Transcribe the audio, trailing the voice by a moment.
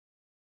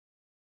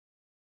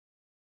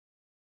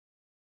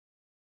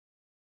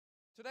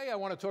Today I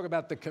want to talk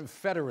about the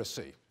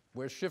Confederacy.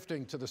 We're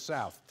shifting to the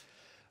South.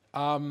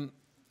 The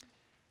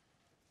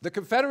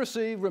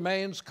Confederacy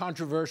remains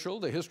controversial.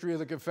 The history of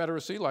the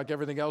Confederacy, like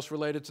everything else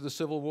related to the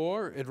Civil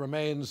War, it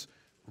remains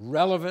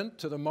relevant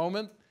to the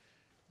moment.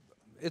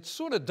 It's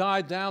sort of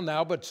died down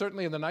now, but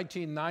certainly in the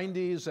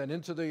 1990s and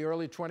into the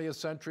early 20th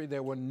century,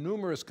 there were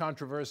numerous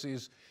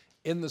controversies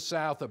in the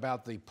South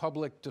about the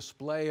public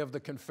display of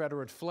the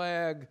Confederate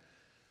flag.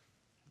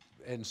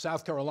 In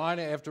South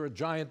Carolina, after a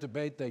giant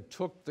debate, they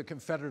took the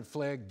Confederate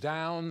flag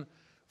down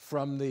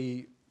from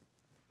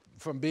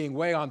being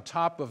way on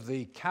top of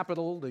the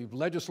Capitol, the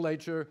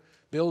legislature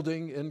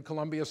building in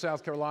Columbia,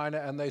 South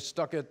Carolina, and they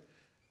stuck it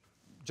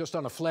just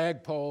on a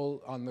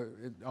flagpole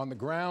on the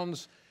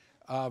grounds.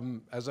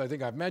 As I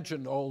think I've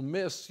mentioned, Ole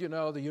Miss,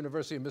 the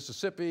University of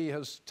Mississippi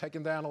has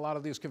taken down a lot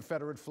of these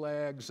Confederate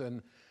flags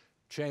and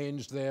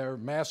changed their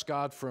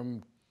mascot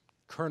from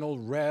Colonel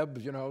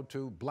Reb,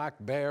 to Black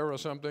Bear or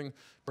something,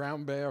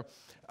 Brown Bear.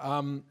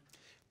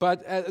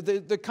 But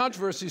the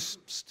controversy's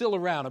still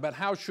around about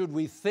how should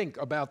we think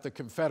about the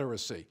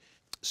Confederacy.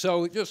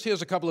 So just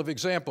here's a couple of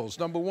examples.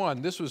 Number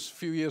one, this was a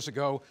few years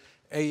ago.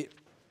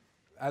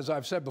 As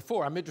I've said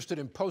before, I'm interested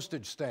in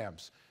postage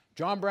stamps.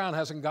 John Brown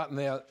hasn't gotten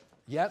there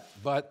yet,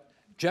 but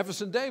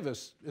Jefferson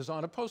Davis is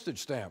on a postage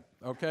stamp,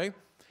 okay?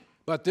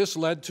 But this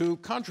led to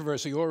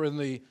controversy, or in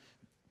the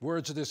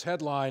words of this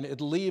headline,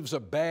 it leaves a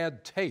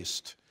bad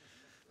taste.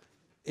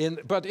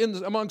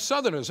 Among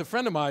Southerners, a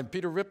friend of mine,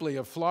 Peter Ripley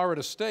of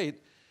Florida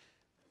State,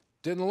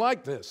 didn't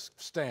like this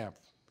stamp.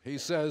 He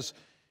says,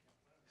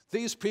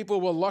 these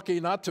people were lucky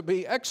not to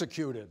be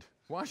executed.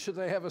 Why should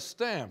they have a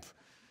stamp?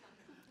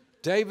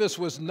 Davis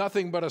was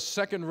nothing but a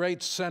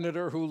second-rate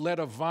senator who led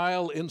a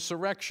vile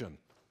insurrection.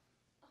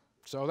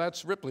 So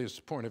that's Ripley's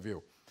point of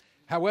view.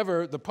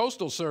 However, the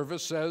Postal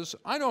Service says,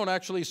 I don't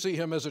actually see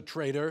him as a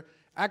traitor.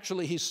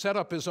 Actually, he set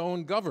up his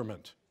own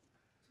government.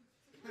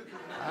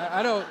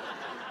 I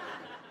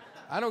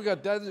don't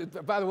get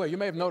that. By the way, you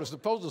may have noticed the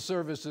Postal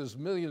Service is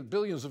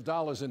billions of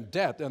dollars in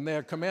debt, and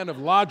their command of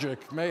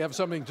logic may have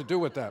something to do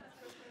with that.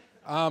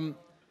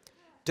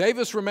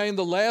 Davis remained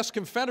the last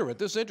Confederate.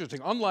 This is interesting.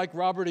 Unlike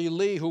Robert E.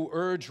 Lee, who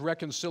urged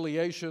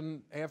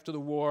reconciliation after the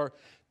war,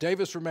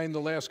 Davis remained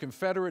the last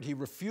Confederate. He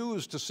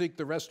refused to seek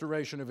the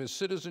restoration of his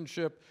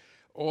citizenship,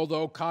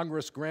 although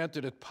Congress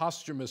granted it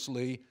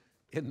posthumously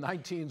in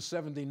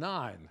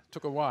 1979.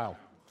 Took a while.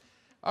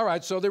 All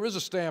right, so there is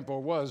a stamp,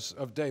 or was,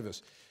 of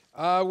Davis.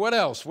 What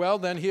else? Well,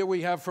 then here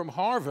we have from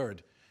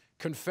Harvard,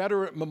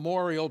 Confederate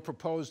memorial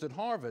proposed at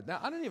Harvard. Now,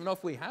 I don't even know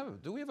if we have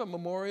it. Do we have a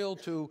memorial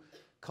to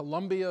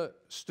Columbia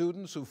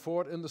students who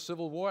fought in the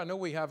Civil War? I know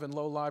we have in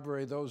Low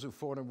Library those who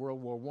fought in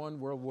World War I,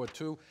 World War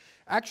II.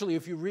 Actually,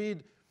 if you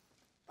read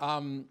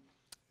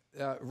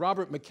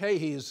Robert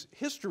McCahey's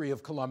History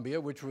of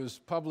Columbia, which was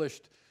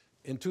published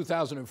in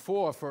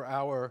 2004 for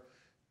our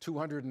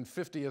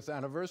 250th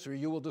anniversary,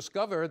 you will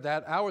discover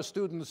that our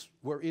students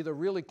were either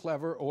really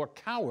clever or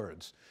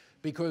cowards,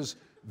 because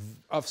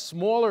a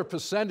smaller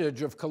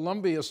percentage of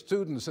Columbia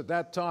students at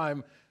that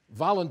time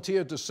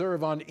volunteered to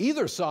serve on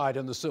either side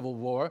in the Civil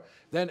War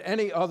than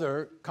any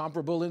other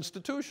comparable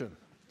institution.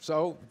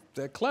 So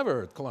they're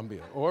clever at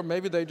Columbia, or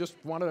maybe they just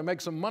wanted to make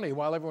some money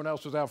while everyone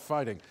else was out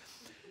fighting.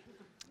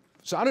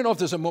 So I don't know if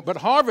there's but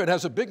Harvard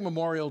has a big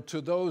memorial to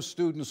those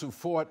students who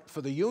fought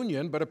for the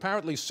Union, but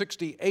apparently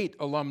 68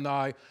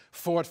 alumni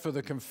fought for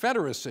the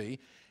Confederacy,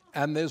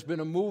 and there's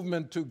been a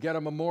movement to get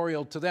a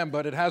memorial to them,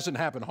 but it hasn't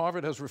happened.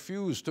 Harvard has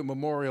refused to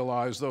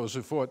memorialize those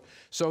who fought.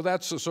 So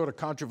that's the sort of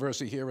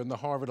controversy here in the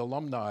Harvard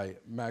Alumni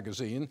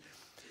magazine.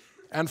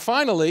 And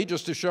finally,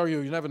 just to show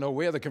you, you never know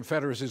where the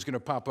Confederacy is going to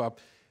pop up,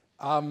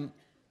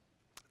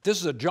 this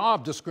is a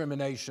job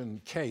discrimination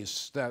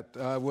case that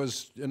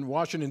was in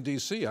Washington,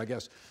 D.C., I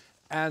guess.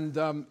 And,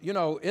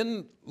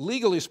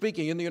 legally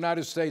speaking, in the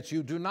United States,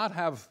 you do not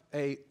have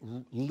a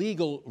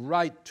legal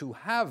right to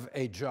have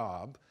a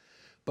job,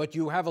 but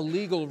you have a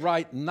legal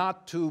right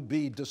not to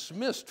be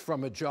dismissed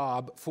from a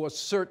job for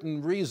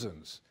certain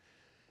reasons.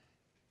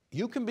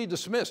 You can be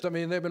dismissed. I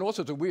mean, there have been all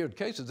sorts of weird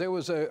cases. There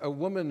was a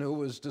woman who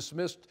was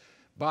dismissed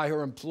by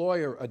her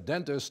employer, a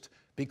dentist,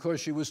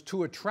 because she was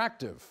too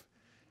attractive.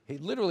 He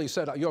literally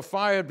said, you're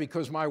fired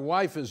because my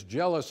wife is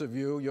jealous of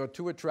you, you're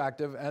too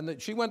attractive. And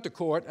she went to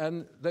court,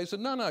 and they said,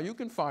 no, you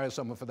can fire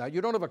someone for that.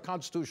 You don't have a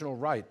constitutional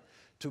right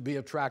to be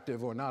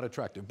attractive or not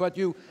attractive. But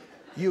you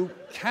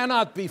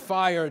cannot be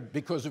fired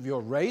because of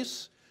your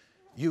race.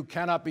 You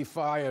cannot be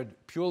fired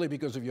purely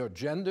because of your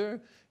gender.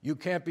 You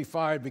can't be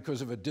fired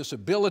because of a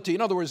disability.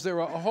 In other words,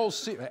 there are a whole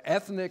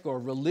ethnic or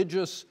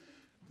religious,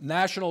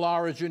 national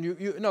origin.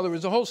 In other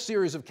words, a whole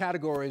series of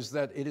categories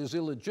that it is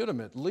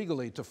illegitimate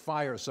legally to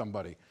fire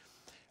somebody.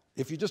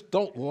 If you just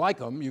don't like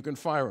them, you can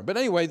fire them. But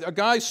anyway, a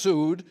guy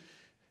sued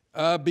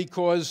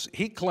because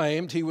he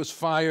claimed he was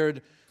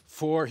fired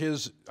for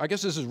his, I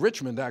guess this is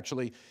Richmond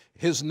actually,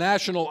 his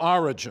national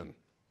origin.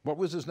 What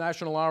was his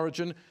national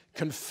origin?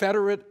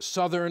 Confederate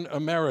Southern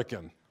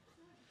American.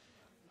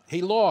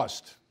 He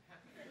lost.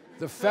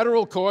 The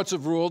federal courts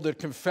have ruled that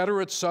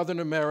Confederate Southern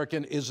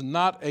American is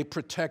not a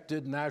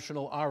protected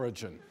national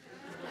origin.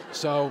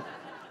 So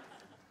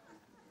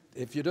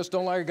if you just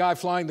don't like a guy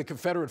flying the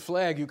Confederate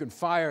flag, you can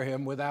fire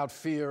him without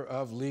fear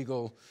of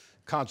legal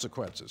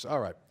consequences. All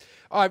right.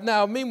 All right,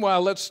 now,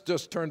 meanwhile, let's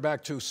just turn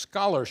back to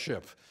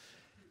scholarship.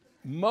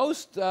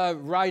 Most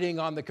writing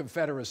on the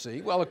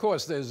Confederacy, well, of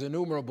course, there's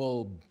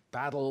innumerable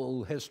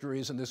battle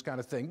histories and this kind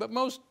of thing, but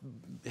most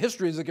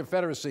histories of the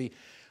Confederacy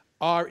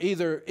are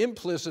either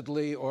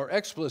implicitly or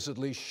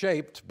explicitly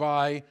shaped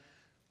by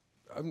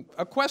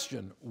a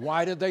question: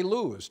 why did they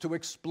lose? To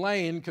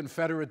explain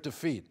Confederate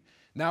defeat.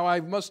 Now, I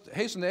must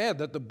hasten to add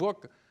that the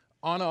book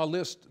on our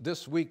list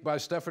this week by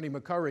Stephanie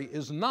McCurry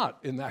is not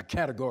in that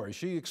category.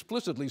 She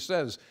explicitly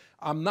says,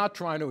 I'm not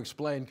trying to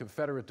explain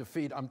Confederate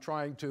defeat. I'm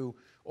trying to,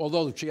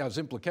 although she has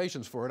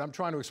implications for it, I'm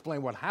trying to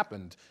explain what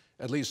happened,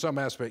 at least some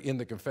aspect, in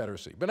the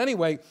Confederacy. But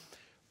anyway,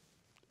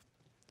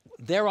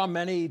 there are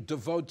many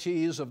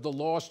devotees of the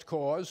lost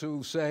cause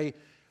who say,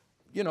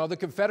 you know, the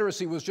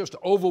Confederacy was just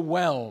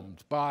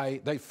overwhelmed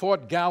by, they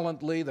fought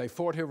gallantly, they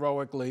fought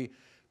heroically,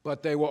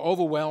 but they were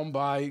overwhelmed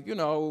by, you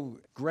know,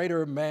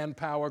 greater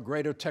manpower,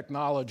 greater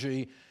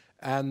technology,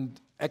 and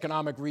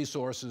economic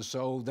resources.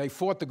 So they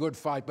fought the good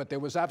fight, but there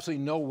was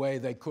absolutely no way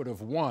they could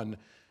have won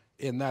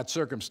in that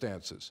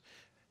circumstances.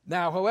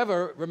 Now,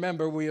 however,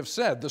 remember, we have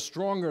said the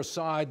stronger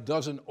side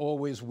doesn't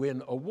always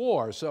win a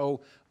war.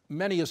 So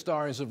many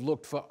historians have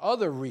looked for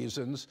other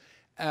reasons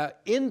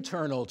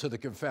internal to the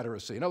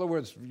Confederacy. In other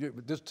words,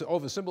 just to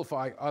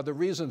oversimplify, are the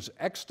reasons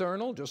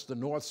external, just the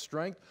North's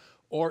strength,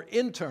 or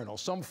internal,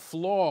 some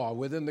flaw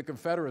within the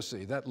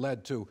Confederacy that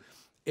led to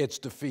its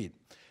defeat?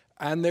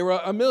 And there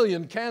are a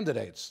million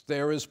candidates.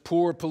 There is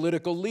poor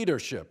political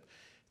leadership.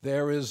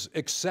 There is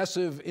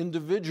excessive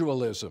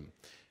individualism.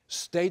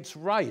 States'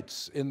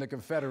 rights in the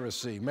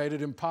Confederacy made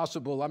it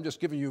impossible, I'm just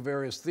giving you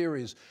various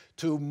theories,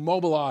 to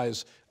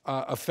mobilize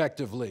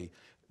effectively.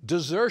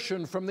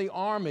 Desertion from the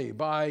army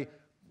by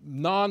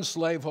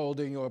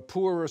non-slaveholding or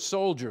poorer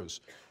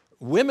soldiers.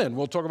 Women,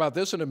 we'll talk about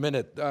this in a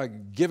minute,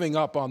 giving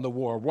up on the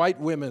war. White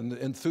women,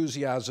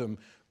 enthusiasm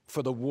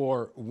for the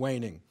war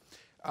waning.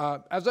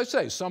 As I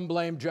say, some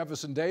blame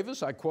Jefferson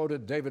Davis. I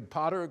quoted David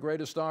Potter, a great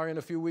historian,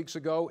 a few weeks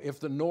ago. If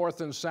the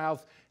North and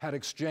South had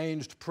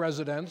exchanged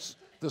presidents,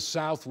 the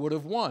South would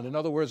have won. In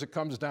other words, it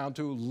comes down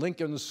to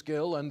Lincoln's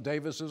skill and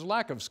Davis's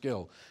lack of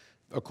skill,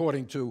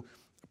 according to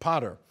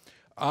Potter.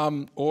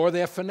 Or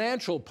their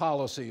financial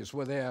policies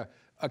were their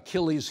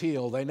Achilles'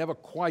 heel. They never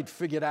quite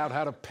figured out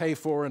how to pay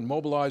for and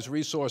mobilize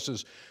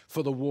resources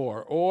for the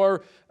war.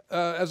 Or,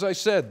 as I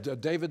said,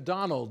 David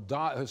Donald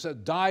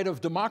died of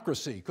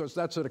democracy, because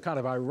that's a kind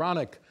of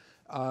ironic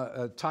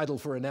title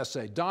for an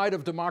essay. Died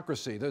of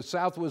democracy. The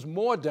South was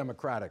more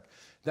democratic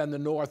than the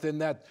North in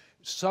that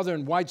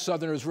white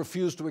Southerners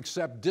refused to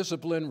accept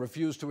discipline,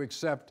 refused to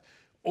accept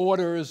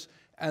orders,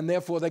 and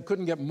therefore they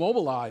couldn't get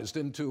mobilized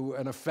into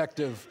an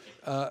effective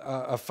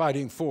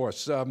fighting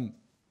force.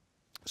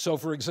 So,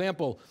 for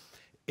example,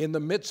 in the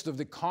midst of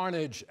the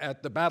carnage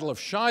at the Battle of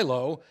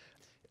Shiloh,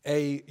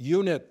 a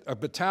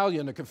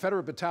battalion, a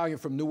Confederate battalion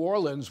from New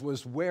Orleans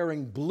was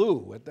wearing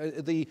blue.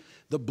 The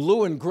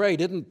blue and gray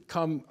didn't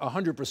come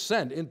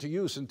 100% into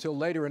use until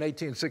later in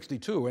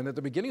 1862. And at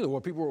the beginning of the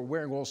war, people were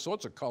wearing all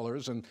sorts of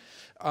colors. And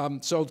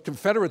so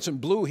Confederates in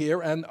blue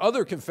here, and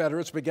other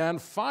Confederates began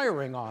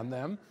firing on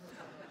them.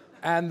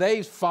 And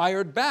they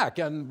fired back.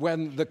 And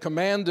when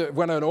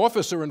an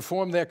officer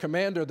informed their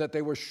commander that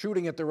they were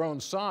shooting at their own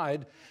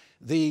side,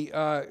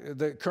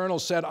 the colonel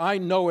said, "I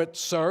know it,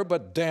 sir,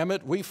 but damn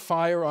it, we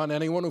fire on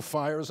anyone who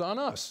fires on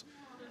us."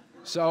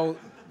 So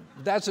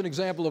that's an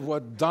example of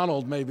what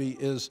Donald maybe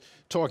is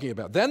talking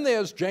about. Then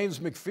there's James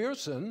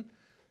McPherson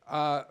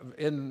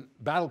in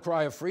Battle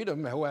Cry of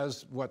Freedom, who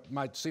has what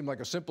might seem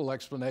like a simple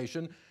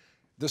explanation.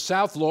 The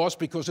South lost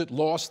because it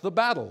lost the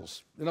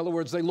battles. In other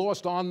words, they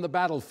lost on the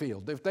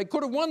battlefield. If they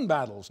could have won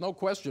battles, no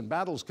question,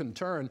 battles can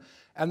turn,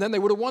 and then they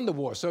would have won the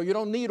war. So you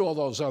don't need all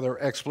those other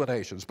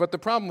explanations. But the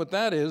problem with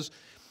that is,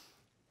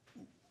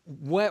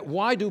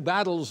 why do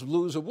battles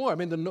lose a war? I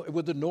mean,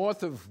 would the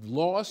North have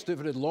lost if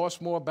it had lost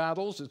more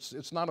battles?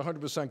 It's not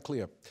 100%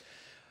 clear.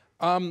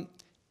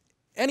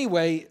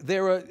 Anyway,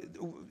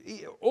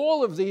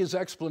 all of these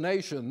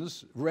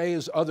explanations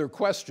raise other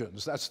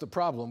questions. That's the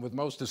problem with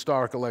most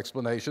historical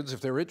explanations.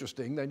 If they're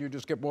interesting, then you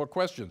just get more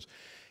questions.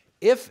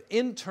 If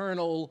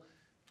internal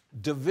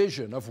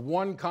division of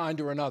one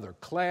kind or another,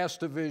 class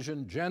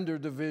division, gender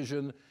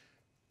division,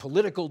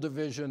 political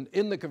division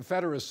in the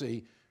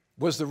Confederacy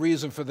was the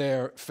reason for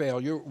their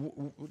failure,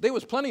 there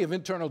was plenty of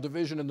internal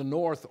division in the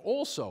North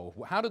also.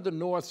 How did the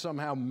North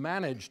somehow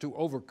manage to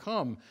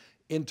overcome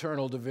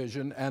internal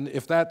division? And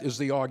if that is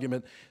the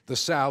argument, the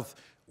South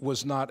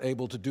was not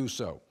able to do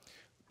so.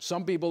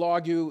 Some people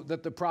argue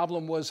that the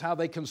problem was how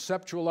they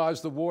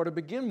conceptualized the war to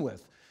begin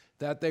with,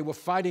 that they were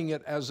fighting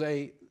it as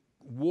a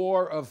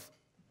war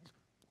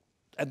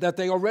and that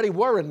they already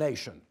were a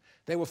nation.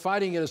 They were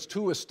fighting it as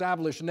two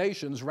established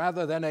nations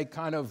rather than a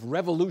kind of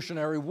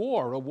revolutionary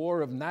war, a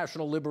war of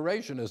national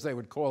liberation, as they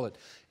would call it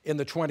in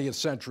the 20th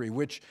century,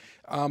 which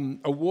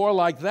a war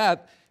like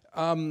that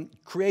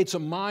creates a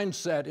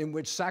mindset in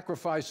which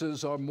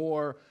sacrifices are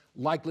more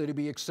likely to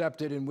be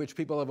accepted, in which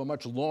people have a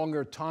much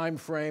longer time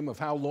frame of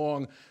how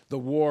long the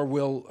war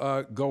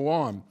will go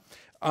on.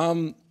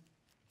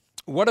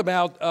 What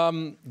about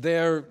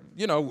their,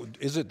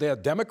 is it their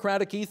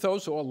democratic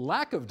ethos or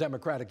lack of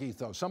democratic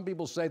ethos? Some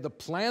people say the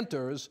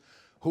planters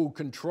who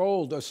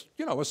controlled a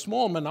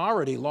small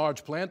minority,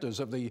 large planters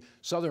of the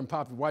southern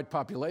white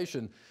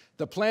population,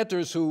 the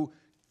planters who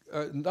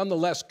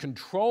nonetheless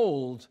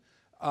controlled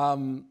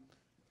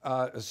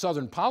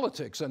Southern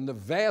politics, and the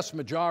vast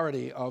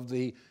majority of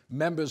the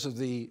members of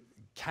the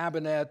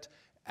cabinet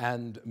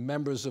and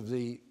members of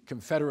the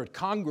Confederate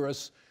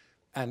Congress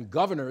and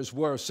governors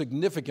were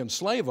significant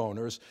slave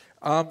owners,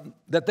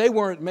 that they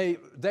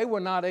were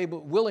not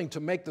willing to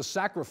make the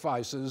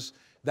sacrifices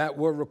that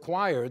were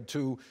required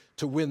to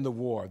win the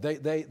war.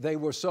 They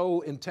were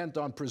so intent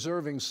on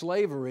preserving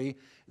slavery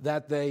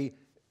that they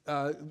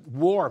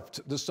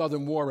warped the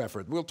Southern war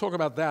effort. We'll talk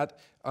about that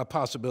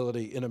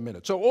possibility in a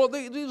minute. So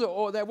these are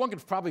all that. One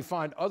could probably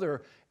find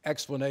other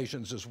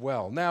explanations as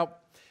well. Now,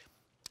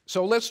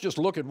 so let's just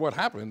look at what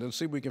happened and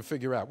see if we can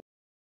figure out.